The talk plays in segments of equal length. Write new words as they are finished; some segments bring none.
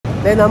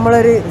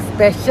നമ്മളൊരു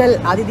സ്പെഷ്യൽ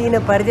അതിഥീനെ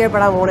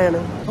പരിചയപ്പെടാൻ പോണേണ്.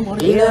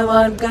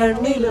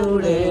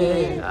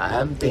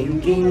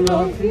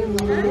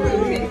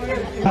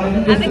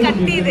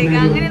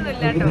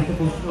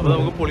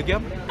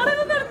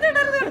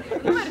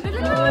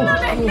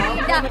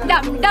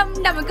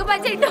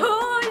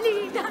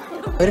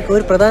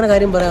 ഒരു പ്രധാന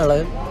കാര്യം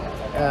പറയാനുള്ളത്,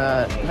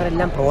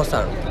 ഇവരെല്ലാം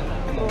പ്രോസാണ്.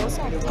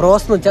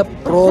 പ്രോസ് എന്ന് വെച്ചാൽ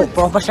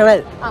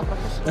പ്രൊഫഷണൽ.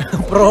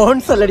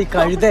 പ്രോൺസ് അല്ലടി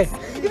കഴുതേ.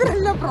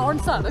 ഇവരെല്ലാം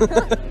പ്രോൺസ് ആണ്.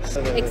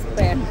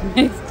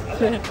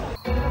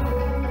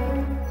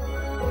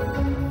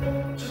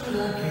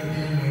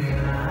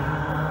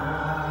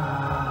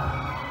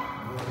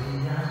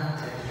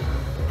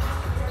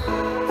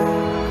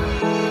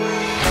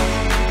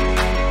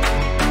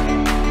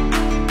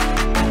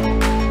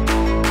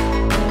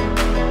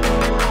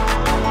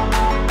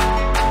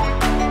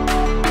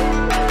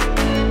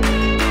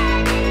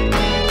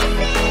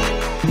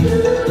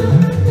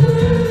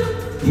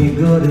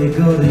 Gore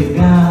gore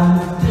ga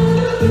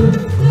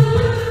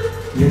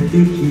ye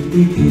tiki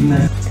tiki na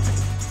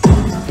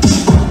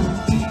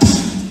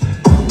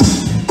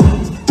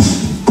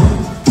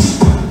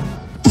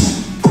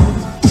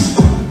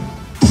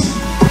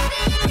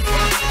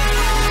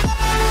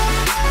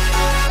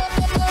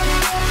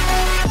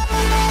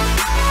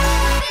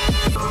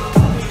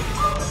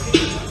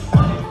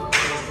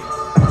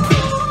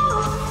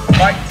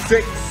Five,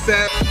 six,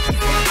 seven.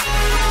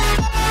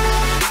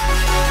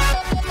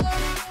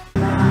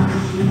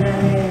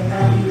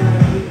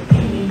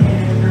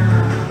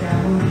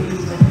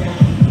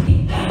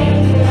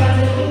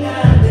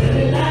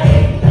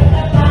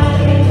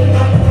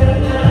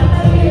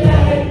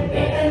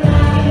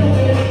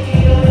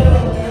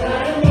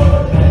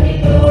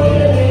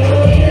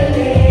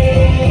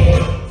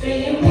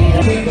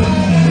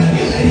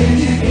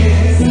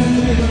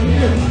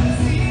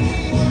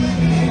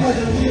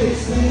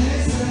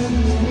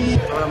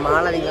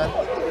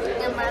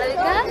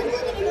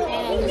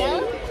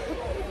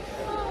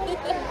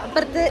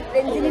 അപ്പുറത്ത്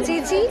രഞ്ജിനി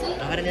ചേച്ചി,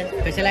 അവരെ ഞാൻ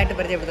സ്പെഷ്യലായിട്ട്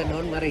പരിചയപ്പെടുത്താം.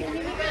 നോൺ മറി.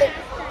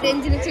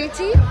 രഞ്ജിനി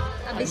ചേച്ചി,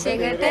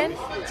 അഭിഷേകേട്ടൻ,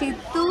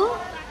 ചിത്തു,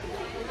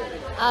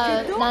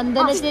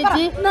 നന്ദന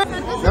ചേച്ചി,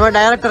 നമ്മുടെ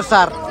ഡയറക്ടർ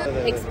സാർ.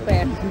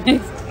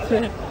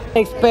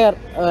 എക്സ്പയർ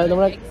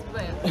നമ്മുടെ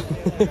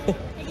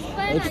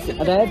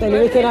അതായത്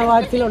ടെലിവിഷൻ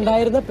അവാർഡ്സിൽ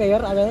ഉണ്ടായിരുന്ന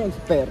പെയർ, അതായത്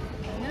എക്സ്പയർ.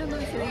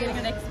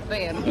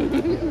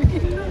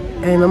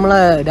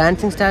 നമ്മളെ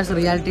ഡാൻസിങ് സ്റ്റാർസ്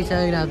റിയാലിറ്റി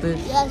ഷോയിനകത്ത്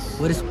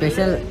ഒരു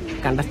സ്പെഷ്യൽ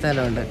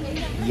കണ്ടസ്റ്റന്റ് ഉണ്ട്.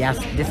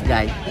 Yes, this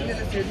guy.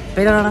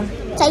 പേരാണ്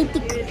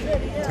ചൈത്തിക്.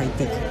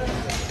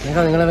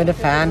 നിങ്ങളിവൻ്റെ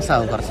ഫാൻസ്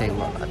ആവും കുറച്ച്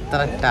കഴിയുമ്പോൾ. അത്ര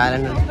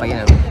ടാലന്റഡ്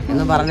പയ്യനാണ്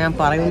എന്ന് പറഞ്ഞാൽ ഞാൻ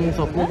പറയുന്നത്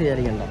സ്വപ്നം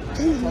വിചാരിക്കണ്ട.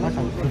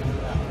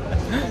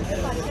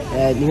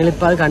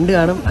 നിങ്ങളിപ്പോൾ അത് കണ്ടു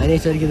കാണും,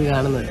 അതിനേശമായിരിക്കും ഇത്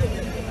കാണുന്നത്.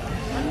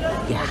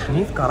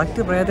 മീൻസ്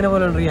കറക്റ്റ് പ്രയത്നം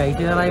പോലെ ഉണ്ട് ഈ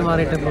ഐറ്റിയറായി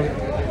മാറിയിട്ടിപ്പോൾ.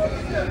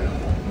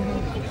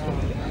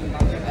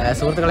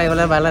 സുഹൃത്തുക്കളെ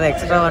വളരെ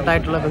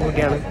എക്സ്ട്രോവേർട്ടായിട്ടുള്ള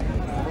പെൺകുട്ടിയാണ്.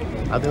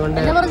 അതുകൊണ്ട്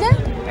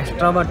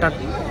എക്സ്ട്രോവേർട്ട്.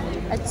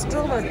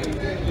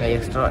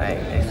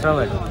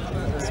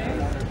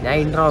 ഞാൻ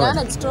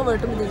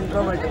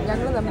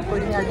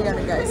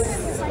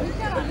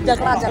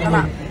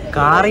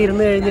കാറി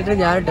ഇരുന്ന് കഴിഞ്ഞിട്ട്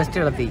ഞാൻ ടെസ്റ്റ്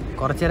നടത്തി.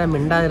 കുറച്ചു നേരം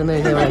മിണ്ടാതിരുന്ന്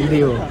കഴിഞ്ഞാൽ എന്ത്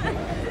ചെയ്യുമോ?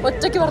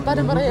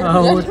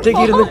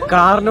 ഒറ്റയ്ക്ക് ഇരുന്ന്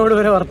കാറിനോട്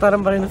വരെ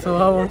വർത്താനം പറയുന്ന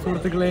സ്വഭാവം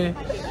സുഹൃത്തുക്കളെ.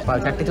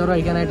 ചട്ടിച്ചോറ്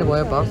കഴിക്കാനായിട്ട്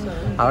പോയപ്പോൾ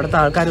അവിടുത്തെ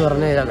ആൾക്കാർ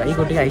പറഞ്ഞു ഈ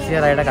കുട്ടിക്ക്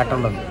ഐശ്വര്യയുടെ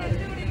കട്ടുണ്ടെന്ന്.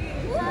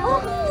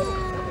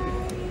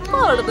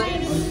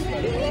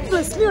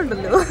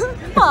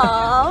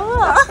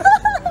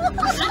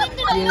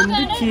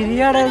 എന്ത്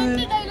ചിരിയാടത്,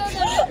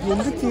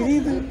 എന്ത് ചിരി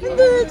ഇത്,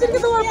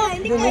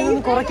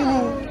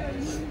 കുറയ്ക്കുന്നു,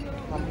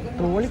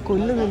 ട്രോളി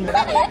കൊല്ലുന്നുണ്ട്.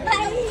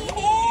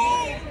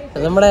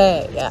 നമ്മുടെ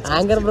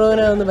ആങ്കർ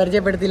ബ്രോനെ ഒന്ന്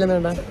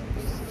പരിചയപ്പെടുത്തിയില്ലെന്നുണ്ടോ?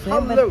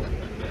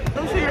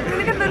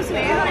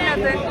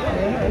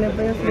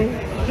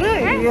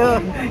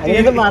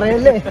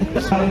 പറയല്ലേ,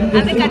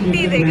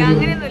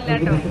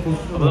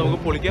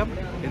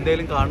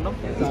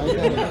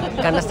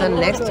 contestant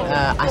next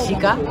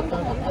Aashiq.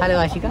 Hello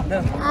Aashiq,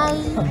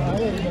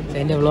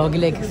 എൻ്റെ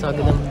വ്ളോഗിലേക്ക്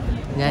സ്വാഗതം.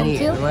 ഞാൻ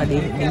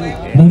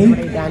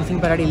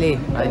ഡാൻസിങ് പരിപാടിയില്ലേ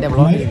അതിൻ്റെ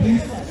വ്ളോഗ്.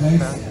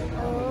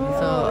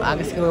 സോ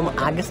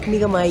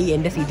ആകസ്മികമായി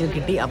എൻ്റെ സീറ്റിൽ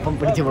കിട്ടി, അപ്പം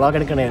പിടിച്ച് വ്ളോഗ്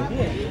എടുക്കണേണ്.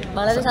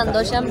 വളരെ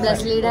സന്തോഷം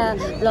ബ്ലസ്ലിയുടെ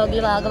വ്ളോഗിൽ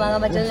ഭാഗമാകാൻ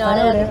പറ്റുന്ന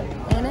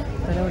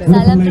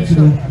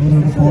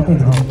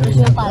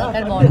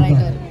പാലക്കാട്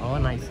മോഡറായിട്ട് വരും. ഓ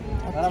നൈസ്.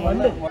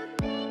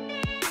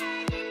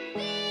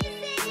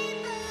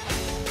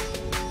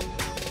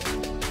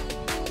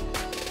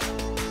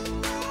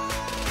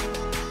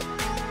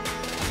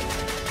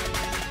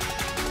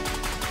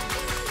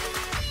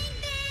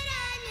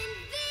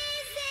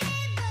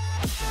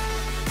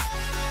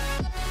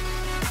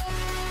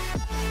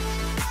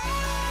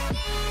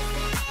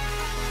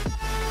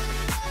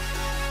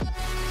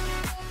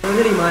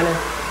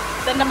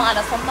 ഇതെന്റെ മാല,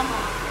 സ്വന്തം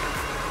മാല.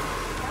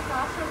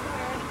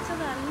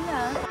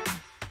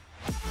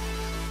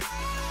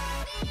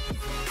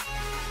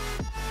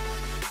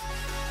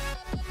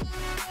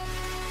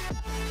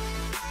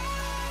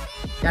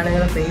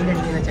 ഞാനിങ്ങനെ പെയിന്റ്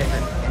അടിക്കുന്ന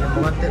ചേട്ടൻ എന്റെ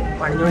മുഖത്ത്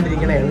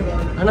പണിഞ്ഞുകൊണ്ടിരിക്കണേന്ന്.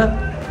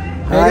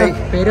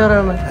 പേര്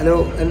പറയണം. ഹലോ,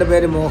 എൻ്റെ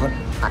പേര് മോഹൻ.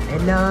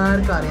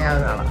 എല്ലാവർക്കും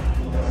അറിയാവുന്ന ആളാണ്.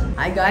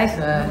 Hi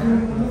guys,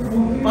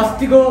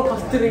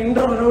 first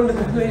intro round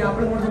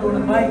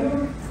by.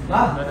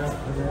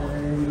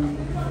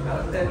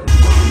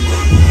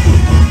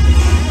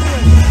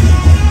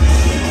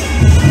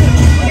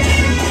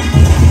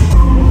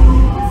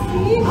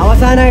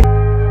 അവസാനമായിട്ട്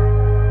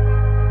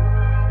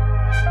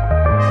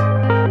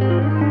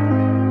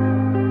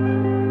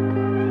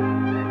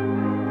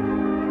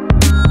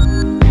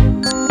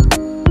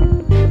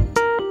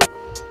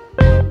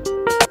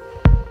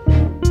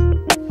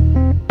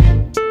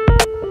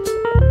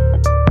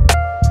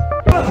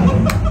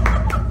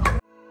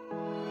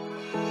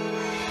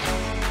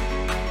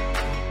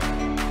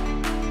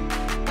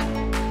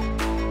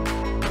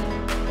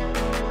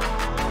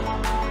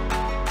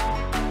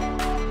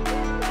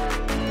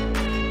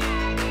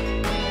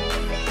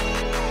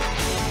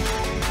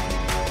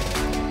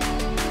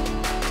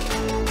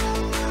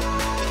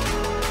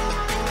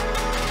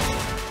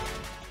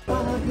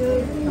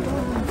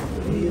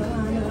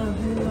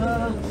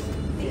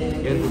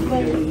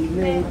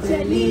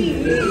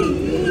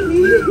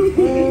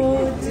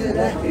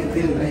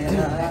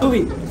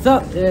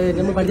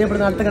നമ്മൾ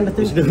പരിചയപ്പെടുന്ന അടുത്ത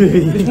കണ്ടെത്തി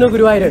വിഷ്ണു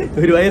ഗുരുവായൂർ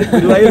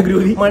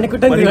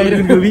മണിക്കുട്ടൻ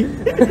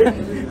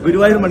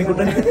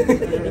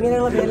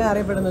ഇങ്ങനെയുള്ള പേര്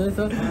അറിയപ്പെടുന്നത്.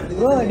 സോ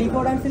ഡീകോ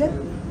ഡാൻസിലെ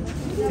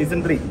സീസൺ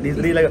 3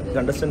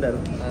 കണ്ടസ്റ്റന്റ്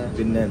ആയിരുന്നു.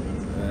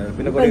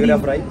 പിന്നെ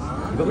കൊറിയോഗ്രാഫറായി.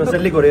 ഇപ്പൊ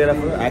പ്രസന്റ്ലി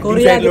കൊറിയോഗ്രാഫർ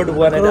ആക്ടിംഗ് സൈഡിലോട്ട്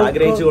പോകാനായിട്ട്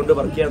ആഗ്രഹിച്ചുകൊണ്ട്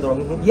വർക്ക് ചെയ്യാൻ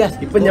തുടങ്ങുന്നു.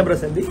 ഇപ്പൊ ഞാൻ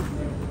പ്രസന്റ്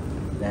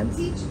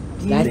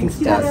ഡാൻസിംഗ്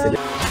സ്റ്റാർസിൽ.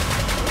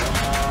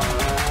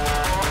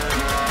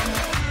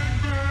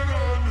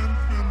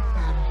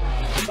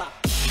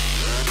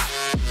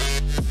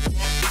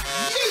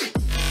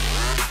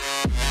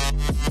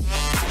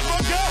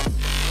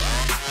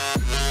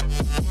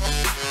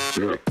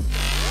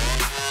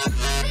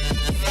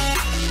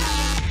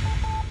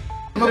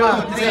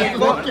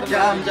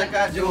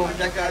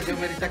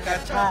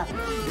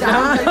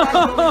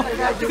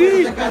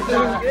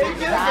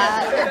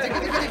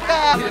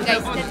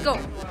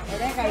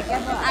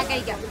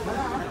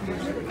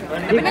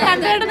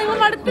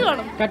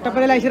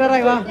 കട്ടപ്പനയിൽ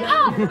ഐശ്വര്യ വാ.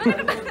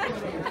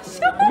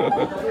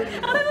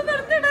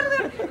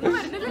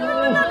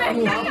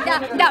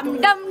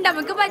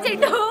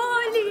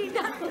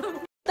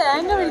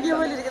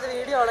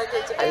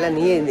 അല്ല,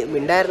 നീ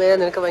മിണ്ടായിരുന്ന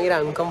നിനക്ക് ഭയങ്കര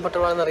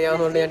അൺകംഫർട്ടബിൾ ആണെന്ന്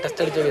അറിയാവുന്നതുകൊണ്ട് ഞാൻ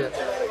ടെസ്റ്റ് അടിച്ചു നോക്കിയത്.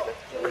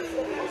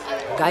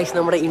 ഗായ്സ്,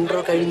 നമ്മുടെ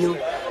ഇൻട്രോ കഴിഞ്ഞു.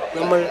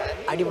 നമ്മൾ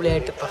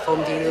അടിപൊളിയായിട്ട് പെർഫോം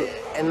ചെയ്തു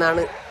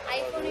എന്നാണ്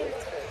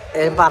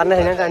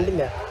പറഞ്ഞത്. ഞാൻ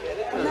കണ്ടില്ല.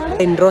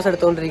 ഇൻട്രോസ്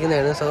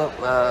എടുത്തുകൊണ്ടിരിക്കുന്നതാണ്. സോ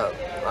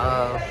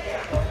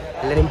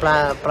എല്ലാവരും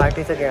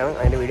പ്രാക്ടീസൊക്കെയാണ്.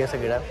 അതിൻ്റെ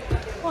വീഡിയോസൊക്കെ ഇടാം.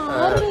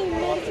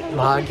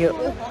 ഭാഗ്യം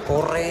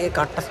കുറേ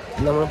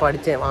നമ്മൾ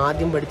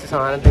ആദ്യം പഠിച്ച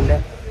സാധനത്തിൻ്റെ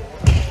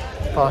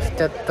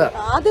ഫസ്റ്റത്തെ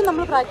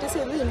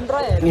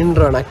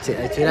ഇൻട്രോ ആണ്.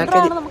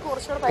 ചുരാക്കേതി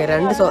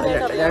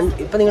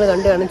ഇപ്പം നിങ്ങൾ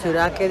കണ്ടു കാണും.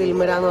 ചുരാക്കേതി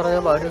ഇൽമര എന്ന് പറഞ്ഞ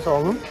ഒരു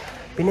സോങ്ങും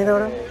പിന്നെ എന്താ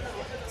പറയുക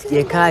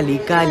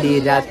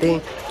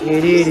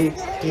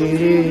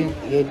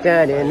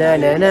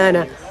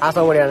ആ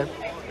സോങ് കൂടെയാണ്.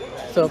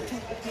 സോ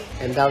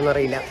എന്താണെന്ന്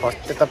അറിയില്ല.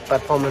 ഫസ്റ്റത്തെ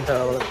പെർഫോമൻസ്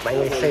ആണ്.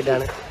 ഭയങ്കര എക്സൈറ്റഡ്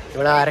ആണ്.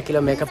 ഇവിടെ 1/2 കിലോ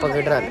മേക്കപ്പ് ഒക്കെ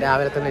ഇട്ട്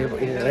രാവിലെ തന്നെ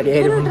റെഡി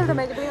ആയിരുന്നു.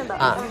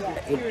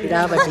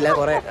 ഇടാൻ പറ്റില്ല,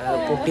 കുറേ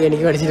കുട്ടി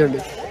എനിക്ക് പഠിച്ചിട്ടുണ്ട്.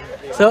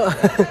 സോ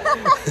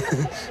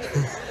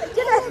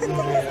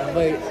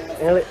അപ്പോൾ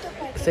ഞങ്ങൾ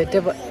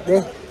സെറ്റപ്പ്.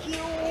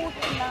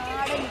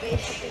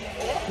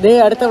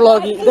 അടുത്ത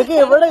വ്ളോഗ് ഇതൊക്കെ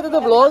എവിടെ ഇത്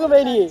വ്ളോഗ്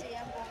മേനി.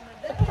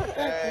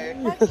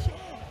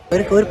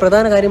 ഒരു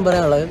പ്രധാന കാര്യം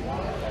പറയാനുള്ളത്,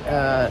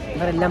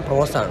 ഇവരെല്ലാം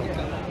പ്രോസാണ്.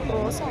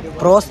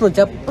 പ്രോസ് എന്ന്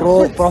വെച്ചാൽ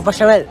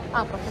പ്രൊഫഷണൽ.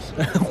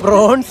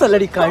 പ്രോൺസ്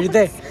അല്ലടി,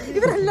 കഴുതേ.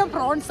 ഇവരെല്ലാം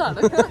പ്രോൺസ് ആണ്.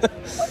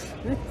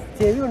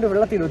 ചെവി കൊണ്ട്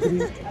വെള്ളത്തിൽ ഒത്തിരി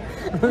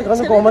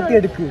കോമത്തി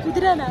എടുക്കും.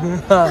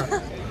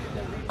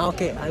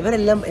 ഓക്കെ,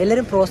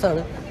 എല്ലാവരും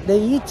പ്രോസാണ്.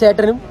 ഈ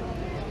ചേട്ടനും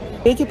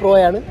ചേച്ചി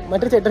പ്രോയാണ്,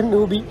 മറ്റൊരു ചേട്ടൻ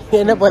നൂബി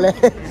എന്നെ പോലെ.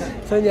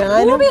 സോ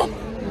ഞാനും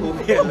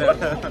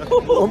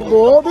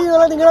ബോബി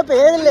എന്നുള്ള നിങ്ങളുടെ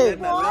പേരല്ലേ?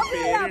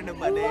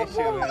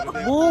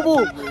 ബൂബു.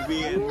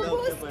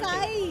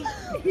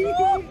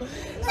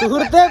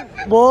 സുഹൃത്തെ,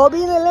 ബോബി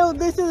എന്നല്ലേ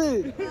ഉദ്ദേശിച്ചത്.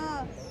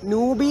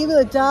 ന്യൂബി എന്ന്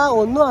വെച്ചാ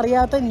ഒന്നും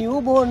അറിയാത്ത ന്യൂ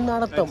ബോൺ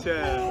നടത്തും.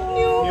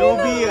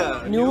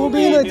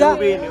 ന്യൂബി എന്ന്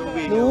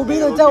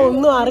വെച്ചാ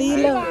ഒന്നും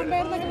അറിയില്ല.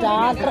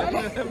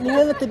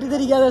 നിങ്ങൾ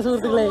തെറ്റിദ്ധരിക്കാതെ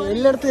സുഹൃത്തുക്കളെ,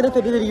 എല്ലായിടത്തും ഇങ്ങനെ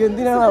തെറ്റിദ്ധരിക്കും.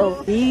 എന്തിനാണോ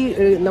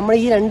നമ്മൾ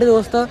ഈ 2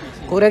 ദിവസത്തെ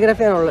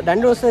കൊറിയോഗ്രാഫി ആണുള്ളത്.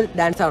 2 ദിവസത്തെ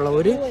ഡാൻസ് ആണല്ലോ.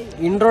 ഒരു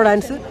ഇൻട്രോ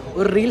ഡാൻസ്,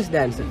 ഒരു റീൽസ്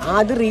ഡാൻസ്.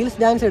 ആദ്യം റീൽസ്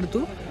ഡാൻസ്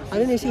എടുത്തു,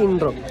 അതിനുശേഷം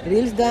ഇൻട്രോ.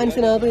 റീൽസ്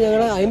ഡാൻസിനകത്ത്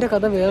ഞങ്ങൾ അതിൻ്റെ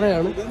കഥ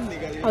വേറെയാണ്.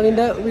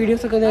 അതിൻ്റെ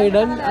വീഡിയോസൊക്കെ ഞാൻ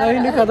ഇടാൻ,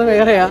 അതിൻ്റെ കഥ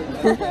വേറെയാ.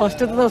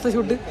 ഫസ്റ്റത്തെ ദിവസത്തെ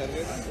ഷൂട്ട്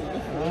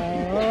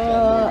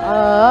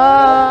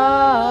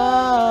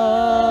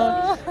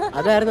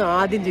അതായിരുന്നു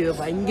ആദ്യം ചെയ്തത്.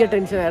 ഭയങ്കര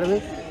ടെൻഷനായിരുന്നു.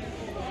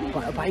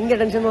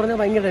 എന്ന് പറഞ്ഞാൽ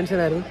ഭയങ്കര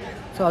ടെൻഷനായിരുന്നു.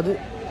 സോ അത്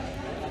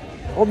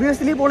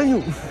ഒബ്വിയസ്ലി പൊളിഞ്ഞു.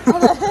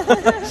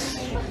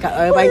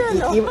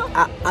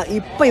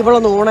 ഇപ്പം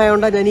ഇവളൊന്ന്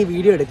ഓണായോണ്ടാണ് ഞാൻ ഈ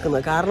വീഡിയോ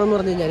എടുക്കുന്നത്. കാരണം എന്ന്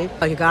പറഞ്ഞു കഴിഞ്ഞാൽ,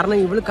 കാരണം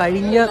ഇവള്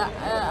കഴിഞ്ഞ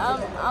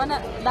അവന്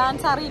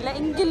ഡാൻസ് അറിയില്ല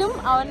എങ്കിലും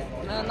അവൻ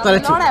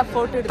നല്ലോണം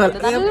എഫോർട്ട് എടുത്തു.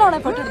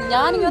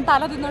 ഞാനിങ്ങനെ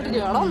തല തിന്നോട്ട്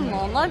ചെയ്യണം.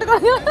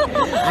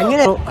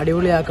 അങ്ങനെ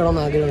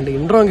അടിപൊളിയാക്കണമെന്ന് ആഗ്രഹമുണ്ട്.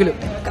 ഇൻട്രോങ്കിലും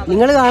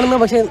നിങ്ങൾ കാണുന്ന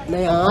പക്ഷെ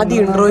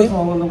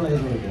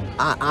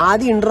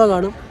ആദ്യം ഇൻട്രോ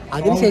കാണും,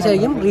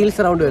 അതിനുശേഷമായിരിക്കും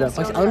റീൽസ് റൗണ്ട് വരാം.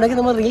 പക്ഷെ അതുകൊണ്ടാക്കി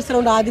നമ്മൾ റീൽസ്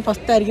റൗണ്ട് ആദ്യം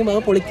ഫസ്റ്റ് ആയിരിക്കും അത്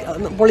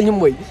പൊളിഞ്ഞും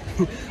പോയി.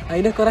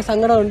 അതിന് കുറെ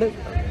സങ്കടമുണ്ട്,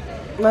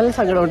 നല്ല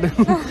സങ്കടമുണ്ട്.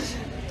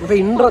 ഇപ്പൊ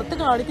ഇൻട്രോ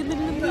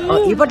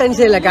ഇപ്പൊ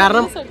ടെൻഷനില്ല,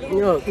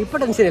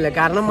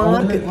 കാരണം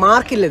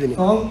മാർക്കില്ല ഇതിന്.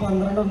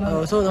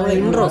 സോ നമ്മൾ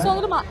ഇൻട്രോ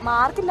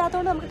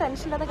മാർക്കില്ലാത്തതുകൊണ്ട് നമുക്ക്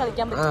ടെൻഷൻ ഇല്ലാതെ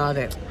കളിക്കാൻ പറ്റും.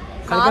 അതെ,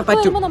 കളിക്കാൻ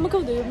പറ്റും. നമുക്ക്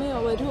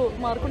വരുമോ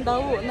മാർക്ക്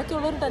ഉണ്ടാവുമോ എന്നൊക്കെ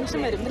ഉള്ളൊരു ടെൻഷൻ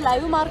വരും.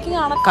 ലൈവ് മാർക്കിംഗ്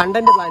ആണ്.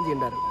 Content plan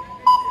ചെയ്യണ്ടായിരുന്നു.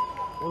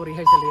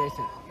 Rehearsal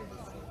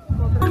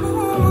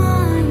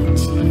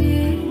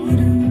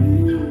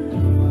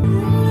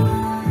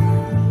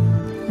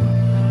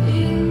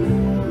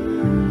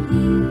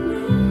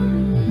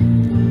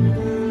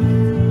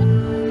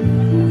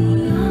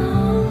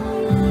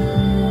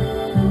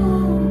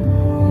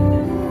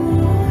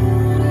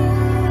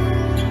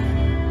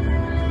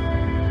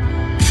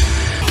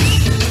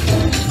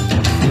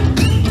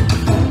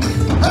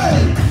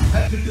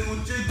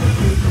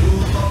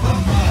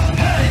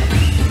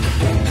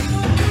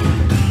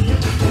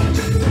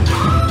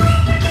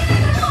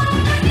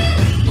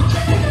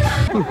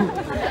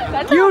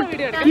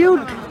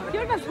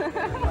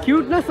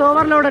cuteness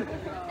overloaded.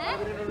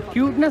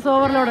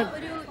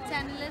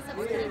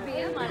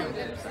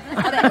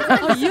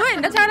 അയ്യോ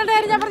എന്റെ ചാനലിന്റെ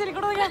കാര്യം ഞാൻ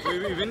പറഞ്ഞിരിക്കണോ?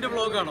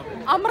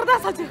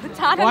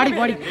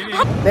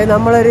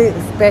 നമ്മളൊരു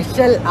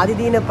സ്പെഷ്യൽ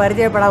അതിഥീനെ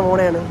പരിചയപ്പെടാൻ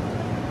പോണേണ്.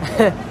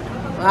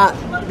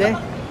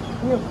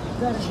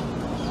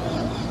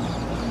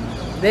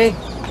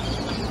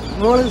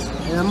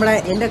 നമ്മളെ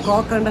എന്റെ കോ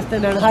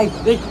കണ്ടസ്റ്റന്റ് ആണ്. ഹായ്.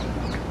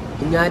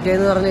 കുഞ്ഞാറ്റ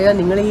എന്ന് പറഞ്ഞു കഴിഞ്ഞാൽ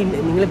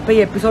നിങ്ങളിപ്പോ ഈ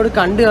എപ്പിസോഡ്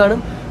കണ്ടു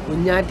കാണും.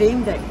 കുഞ്ഞാറ്റയും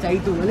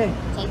ചൈത്തും അല്ലേ,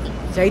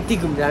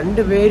 ചൈത്തിക്കും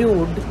രണ്ടുപേരും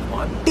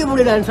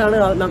അടിപൊളി ഡാൻസാണ്.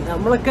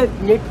 നമ്മളൊക്കെ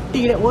ഞെട്ടി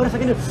ഓരോ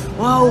സെക്കൻഡ്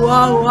വാവ്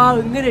വാവ് വാവ്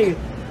ഇങ്ങനെ.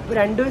 ഇപ്പൊ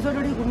 2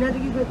 വയസ്സോടുകൂടി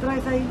കുഞ്ഞാറ്റയ്ക്ക് ഇപ്പൊ എത്ര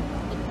വയസ്സായി?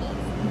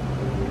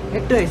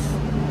 8 വയസ്സ്.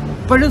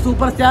 ഇപ്പോഴും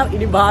സൂപ്പർ സ്റ്റാർ.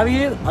 ഇനി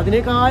ഭാവിയിൽ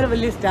അതിനേക്കാളും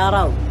വലിയ സ്റ്റാർ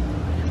ആവും.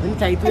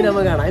 ചൈത്തുവിനെ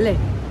നമുക്ക് കാണാം അല്ലേ?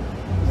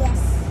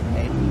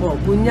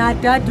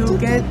 കുഞ്ഞാറ്റ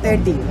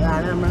 2K30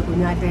 അതാണ് നമ്മുടെ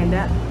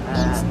കുഞ്ഞാറ്റേന്റെ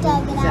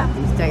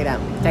ഇൻസ്റ്റാഗ്രാം.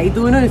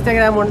 ചൈത്തുവിനും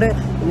ഇൻസ്റ്റാഗ്രാം ഉണ്ട്.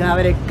 നിങ്ങൾ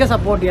അവരൊക്കെ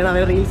സപ്പോർട്ട് ചെയ്യണം.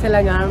 അവരെ റീൽസ്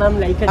എല്ലാം കാണാം,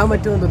 ലൈക്ക് ചെയ്യാൻ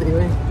പറ്റുമെന്ന്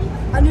തോന്നുന്നു.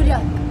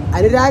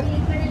 അനുരാഗ്,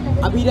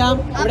 അഭിരാം,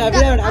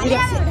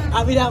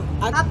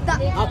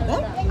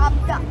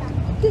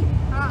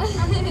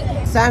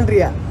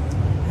 സാൻഡ്രിയ.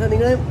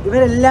 നിങ്ങൾ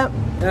ഇവരെല്ലാം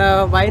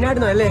വയനാട്ടിൽ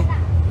നിന്നോ അല്ലേ?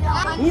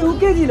 നീ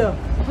UKG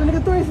അപ്പൊ നിനക്ക്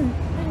എത്ര വയസ്സ്?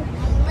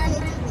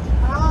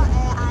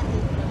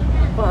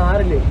 അപ്പൊ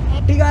 6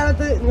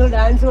 കുട്ടിക്കാലത്ത് നിങ്ങൾ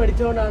ഡാൻസ്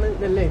പഠിച്ചുകൊണ്ടാണ്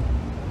ഇതല്ലേ?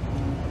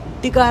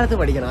 കുട്ടിക്കാലത്ത്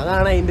പഠിക്കണം,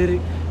 അതാണ് അതിൻ്റെ ഒരു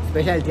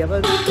സ്പെഷ്യാലിറ്റി. അപ്പൊ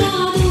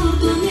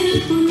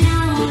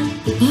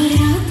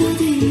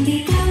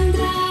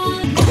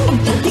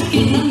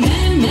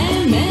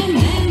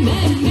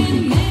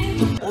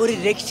ഒരു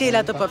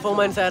രക്ഷയില്ലാത്ത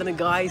പെർഫോമൻസ് ആയിരുന്നു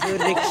ഗായ്സ്.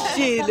 ഒരു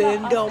രക്ഷയില്ല.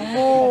 എൻ്റെ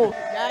അമ്മോ,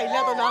 ഞാൻ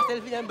ഇല്ലാത്ത ആ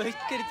സെൽഫി ഞാൻ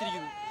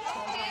ബഹിഷ്കരിച്ചിരിക്കുന്നു.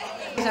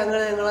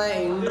 ഞങ്ങളെ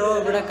ഇൻട്രോ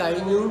ഇവിടെ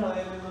കഴിഞ്ഞു.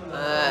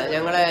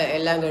 ഞങ്ങളെ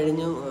എല്ലാം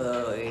കഴിഞ്ഞു.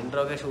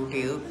 ഇൻട്രോ ഒക്കെ ഷൂട്ട്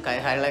ചെയ്തു,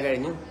 ഹൈലൈറ്റ്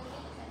കഴിഞ്ഞു.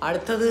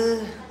 അടുത്തത്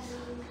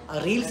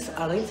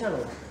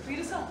റീൽസാണോ?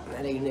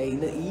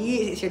 ഈ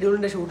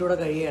ഷെഡ്യൂളിന്റെ ഷൂട്ട് ഇവിടെ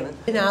കഴിയുകയാണ്.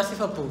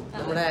 ആസിഫ് അപ്പു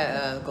നമ്മുടെ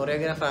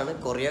കൊറിയോഗ്രാഫറാണ്.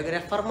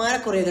 കൊറിയോഗ്രാഫർമാരെ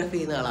കൊറിയോഗ്രാഫി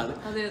ചെയ്യുന്ന ആളാണ്.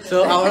 സോ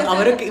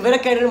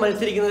ഇവരൊക്കെ ആയിട്ട്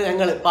മത്സരിക്കുന്നത്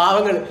ഞങ്ങള്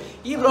പാവങ്ങള്.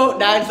 ഈ ബ്രോ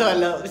ഡാൻസർ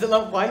അല്ല,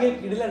 ഭയങ്കര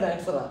കിടില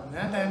ഡാൻസറാണ്.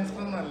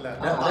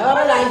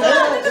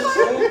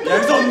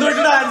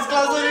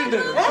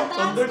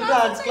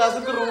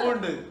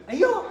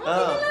 അയ്യോ,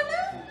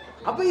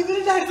 അപ്പൊ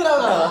ഇവര്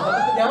ഡാൻസറാണോ?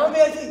 ഞാൻ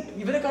വിചാരിച്ചു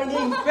ഇവരെ കണ്ട്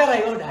ഇൻസ്പയർ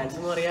ആയോ ഡാൻസ്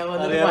എന്ന് പറയാമോ.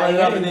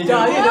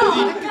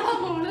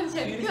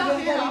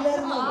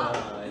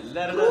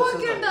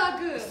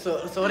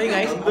 സോറി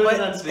ഗൈസ്,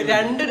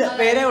 2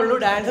 പേരേ ഉള്ളൂ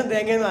ഡാൻസും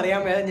തേങ്ങയെന്ന്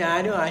അറിയാൻ മേലെ.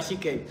 ഞാനും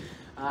ആഷിക്കയും.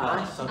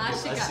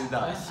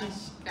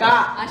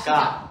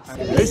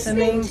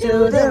 Listening to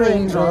the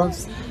raindrops,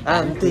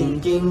 I'm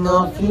thinking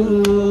of you.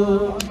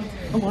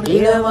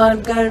 ഇളവാൻ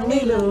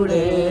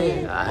കണ്ണിലൂടെ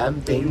I'm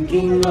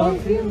thinking of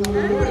you.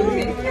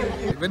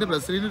 ഇവന്റെ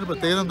ബ്ലെസ്ലീന്റെ ഒരു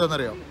പ്രത്യേകത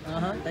എന്താണെന്നറിയോ?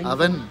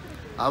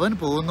 അവൻ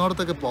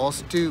പോകുന്നോടത്തൊക്കെ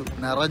പോസിറ്റീവ്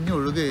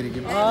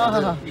നിറഞ്ഞൊഴുകയായിരിക്കും.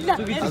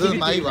 അത്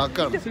നന്നായി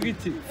വാക്കാണ്,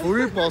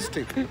 ഫുൾ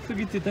പോസിറ്റീവ്.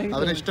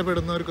 അവനെ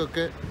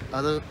ഇഷ്ടപ്പെടുന്നവർക്കൊക്കെ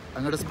അത്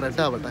അങ്ങോട്ട്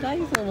സ്പ്രെഡ് ആവട്ടെ.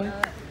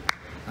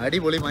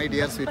 അടിപൊളി മൈ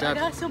ഡിയർ സ്വീറ്റ്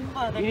ഹാർട്ട്.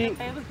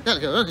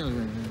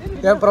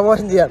 ഞാൻ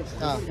പ്രൊമോഷൻ ചെയ്യാം.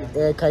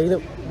 കൈ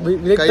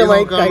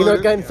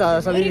നോക്കാൻ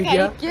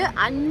സമീപിക്കുക.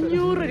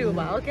 500 രൂപ.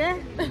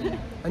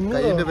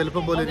 കൈന്റെ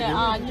വലുപ്പം പോലെ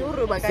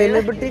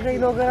സെലിബ്രിറ്റി കൈ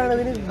നോക്കാനാണ്.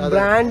 ഇതിന്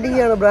ബ്രാൻഡിങ്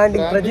ആണ്.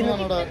 Branding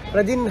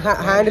Prajin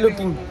hand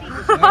looking.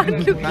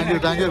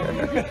 Thank you.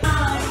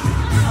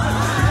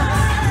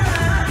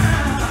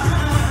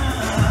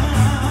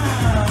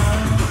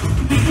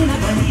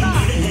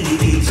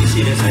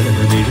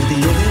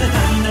 ശിരസലമെഴുതിയ